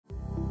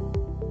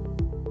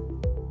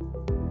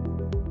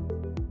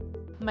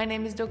My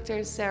name is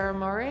Dr. Sarah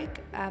Mourik.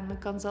 I'm a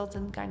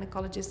consultant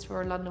gynecologist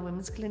for London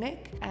Women's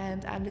Clinic,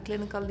 and I'm the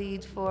clinical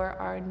lead for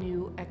our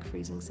new egg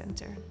freezing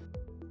center.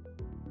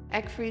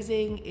 Egg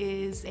freezing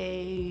is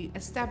an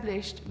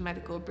established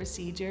medical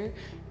procedure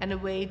and a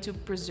way to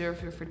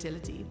preserve your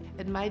fertility.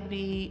 It might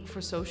be for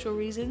social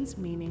reasons,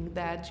 meaning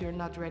that you're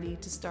not ready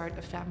to start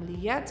a family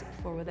yet,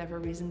 for whatever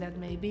reason that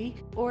may be,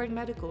 or a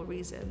medical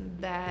reason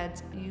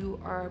that you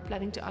are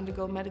planning to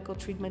undergo medical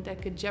treatment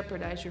that could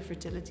jeopardize your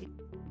fertility.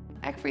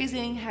 Egg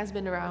freezing has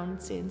been around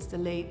since the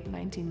late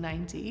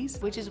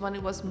 1990s, which is when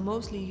it was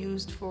mostly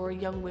used for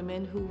young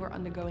women who were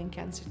undergoing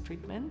cancer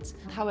treatment.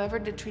 However,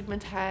 the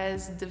treatment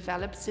has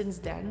developed since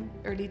then.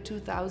 Early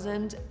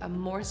 2000, a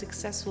more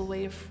successful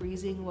way of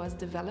freezing was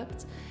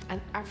developed,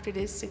 and after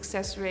this,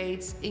 success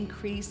rates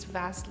increased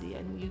vastly,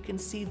 and you can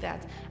see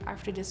that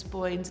after this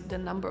point, the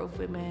number of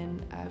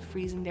women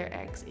freezing their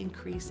eggs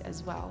increased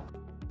as well.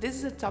 This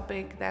is a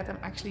topic that I'm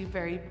actually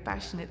very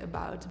passionate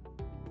about.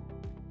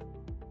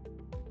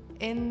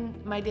 In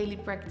my daily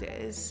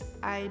practice,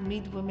 I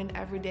meet women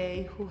every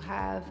day who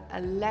have a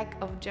lack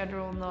of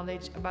general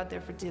knowledge about their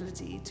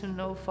fertility to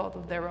no fault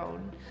of their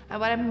own. And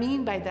what I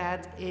mean by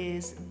that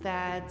is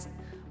that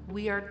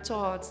we are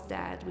taught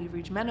that we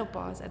reach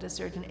menopause at a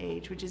certain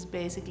age, which is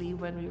basically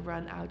when we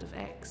run out of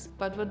eggs.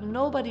 But what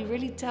nobody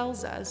really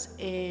tells us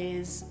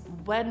is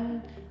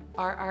when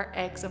are our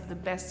eggs of the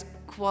best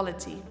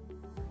quality.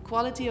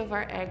 Quality of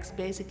our eggs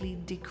basically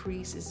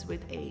decreases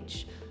with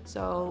age.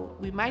 So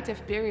we might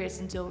have periods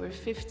until we're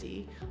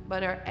 50,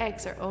 but our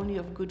eggs are only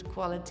of good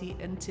quality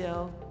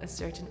until a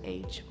certain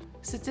age.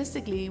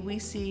 Statistically, we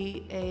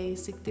see a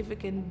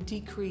significant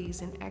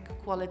decrease in egg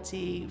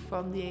quality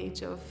from the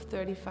age of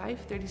 35,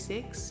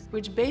 36,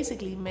 which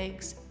basically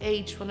makes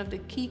age one of the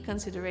key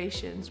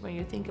considerations when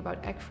you think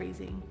about egg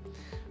freezing.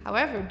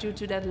 However, due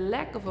to that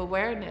lack of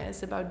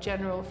awareness about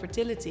general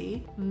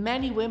fertility,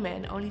 many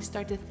women only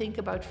start to think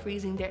about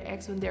freezing their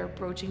eggs when they're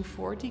approaching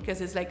 40, because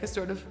it's like a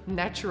sort of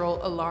natural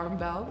alarm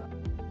bell.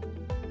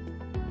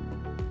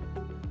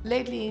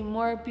 Lately,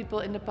 more people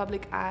in the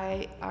public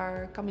eye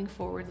are coming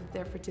forward with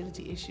their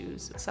fertility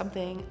issues,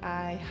 something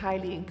I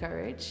highly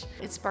encourage.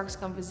 It sparks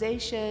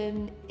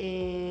conversation,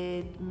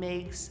 it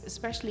makes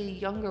especially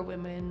younger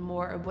women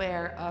more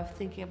aware of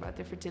thinking about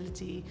their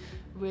fertility,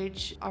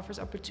 which offers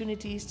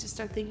opportunities to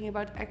start thinking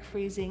about egg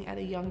freezing at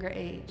a younger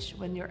age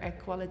when your egg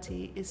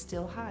quality is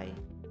still high.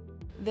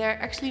 There are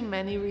actually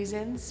many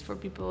reasons for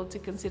people to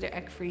consider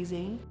egg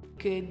freezing.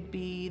 Could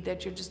be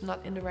that you're just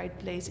not in the right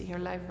place in your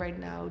life right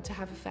now to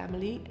have a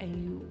family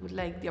and you would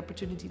like the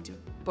opportunity to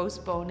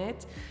postpone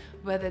it,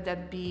 whether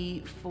that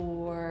be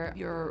for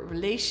your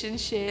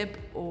relationship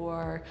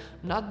or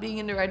not being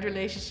in the right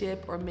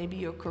relationship, or maybe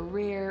your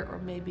career, or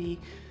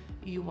maybe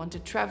you want to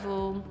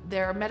travel.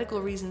 There are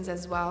medical reasons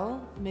as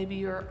well. Maybe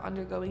you're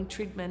undergoing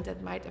treatment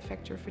that might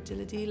affect your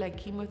fertility, like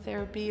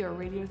chemotherapy or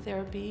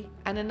radiotherapy.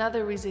 And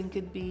another reason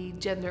could be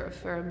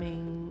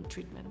gender-affirming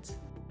treatment.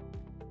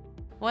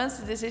 Once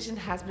the decision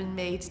has been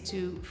made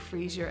to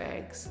freeze your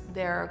eggs,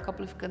 there are a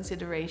couple of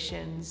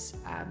considerations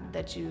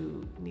that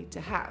you need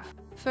to have.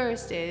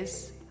 First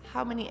is,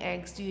 how many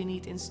eggs do you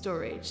need in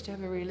storage to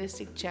have a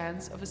realistic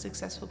chance of a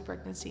successful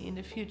pregnancy in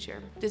the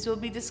future? This will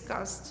be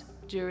discussed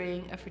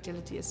during a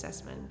fertility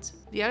assessment.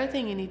 The other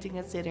thing you need to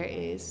consider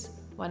is,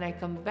 when I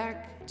come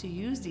back to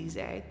use these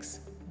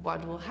eggs,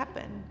 what will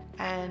happen?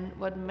 And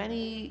what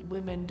many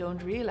women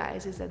don't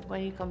realize is that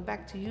when you come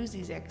back to use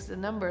these eggs, the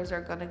numbers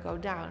are gonna go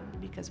down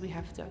because we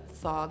have to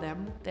thaw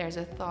them. There's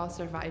a thaw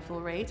survival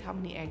rate, how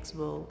many eggs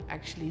will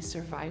actually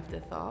survive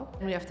the thaw.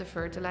 And we have to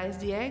fertilize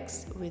the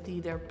eggs with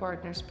either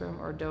partner sperm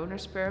or donor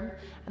sperm.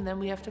 And then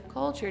we have to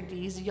culture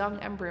these young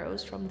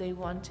embryos from day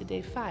 1 to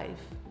day 5.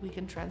 We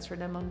can transfer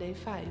them on day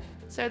 5.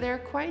 So there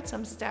are quite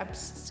some steps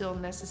still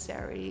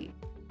necessary.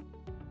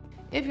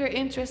 If you're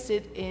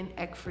interested in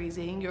egg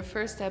freezing, your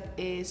first step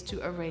is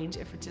to arrange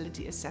a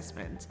fertility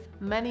assessment.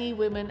 Many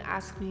women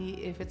ask me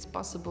if it's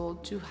possible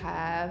to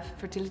have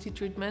fertility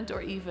treatment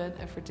or even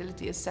a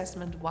fertility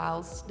assessment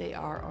whilst they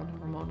are on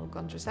hormonal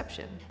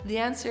contraception. The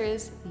answer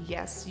is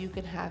yes, you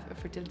can have a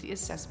fertility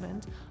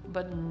assessment,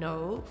 but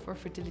no, for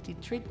fertility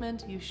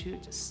treatment, you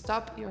should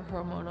stop your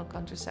hormonal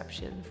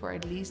contraception for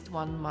at least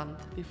 1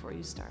 month before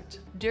you start.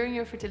 During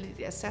your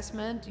fertility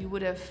assessment, you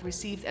would have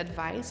received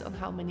advice on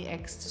how many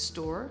eggs to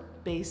store,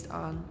 based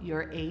on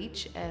your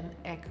age and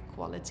egg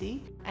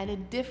quality, and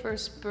it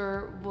differs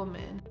per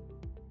woman.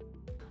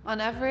 On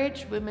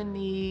average, women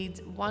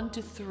need 1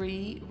 to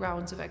 3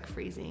 rounds of egg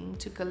freezing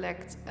to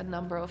collect a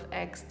number of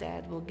eggs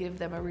that will give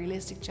them a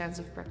realistic chance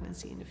of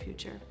pregnancy in the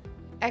future.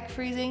 Egg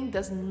freezing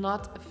does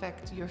not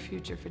affect your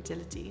future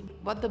fertility.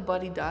 What the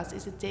body does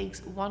is it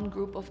takes one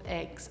group of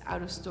eggs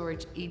out of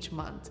storage each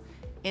month.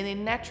 In a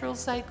natural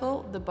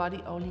cycle, the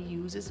body only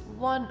uses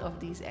one of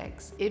these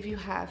eggs. If you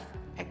have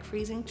egg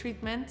freezing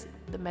treatment,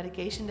 the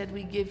medication that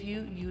we give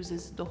you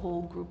uses the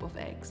whole group of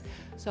eggs.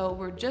 So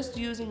we're just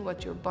using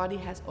what your body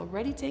has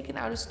already taken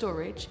out of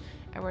storage,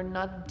 and we're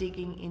not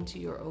digging into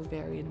your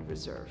ovarian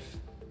reserve.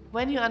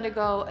 When you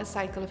undergo a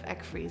cycle of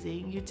egg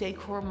freezing, you take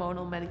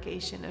hormonal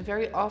medication, and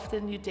very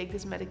often you take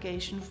this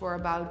medication for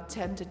about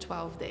 10 to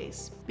 12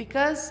 days.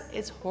 Because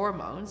it's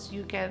hormones,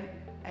 you can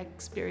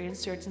experience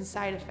certain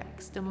side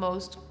effects. The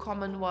most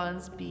common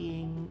ones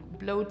being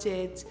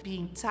bloated,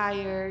 being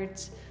tired,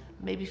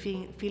 maybe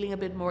feeling a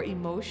bit more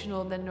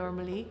emotional than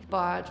normally.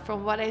 But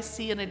from what I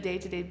see on a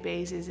day-to-day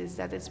basis is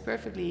that it's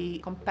perfectly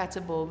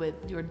compatible with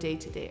your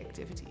day-to-day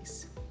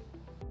activities.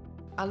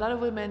 A lot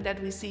of women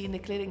that we see in the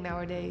clinic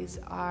nowadays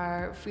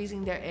are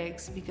freezing their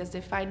eggs because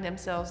they find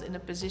themselves in a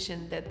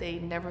position that they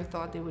never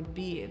thought they would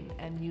be in,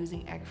 and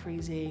using egg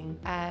freezing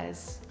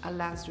as a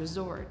last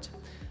resort.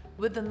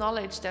 With the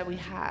knowledge that we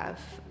have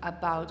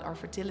about our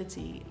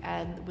fertility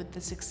and with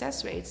the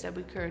success rates that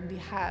we currently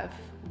have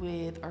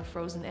with our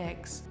frozen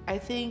eggs, I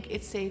think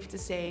it's safe to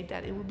say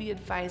that it would be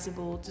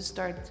advisable to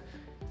start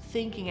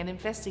thinking and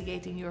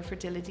investigating your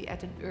fertility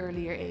at an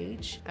earlier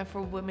age, and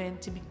for women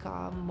to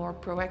become more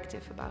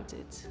proactive about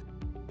it.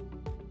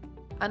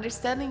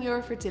 Understanding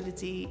your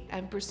fertility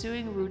and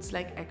pursuing routes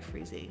like egg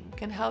freezing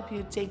can help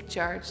you take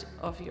charge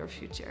of your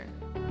future.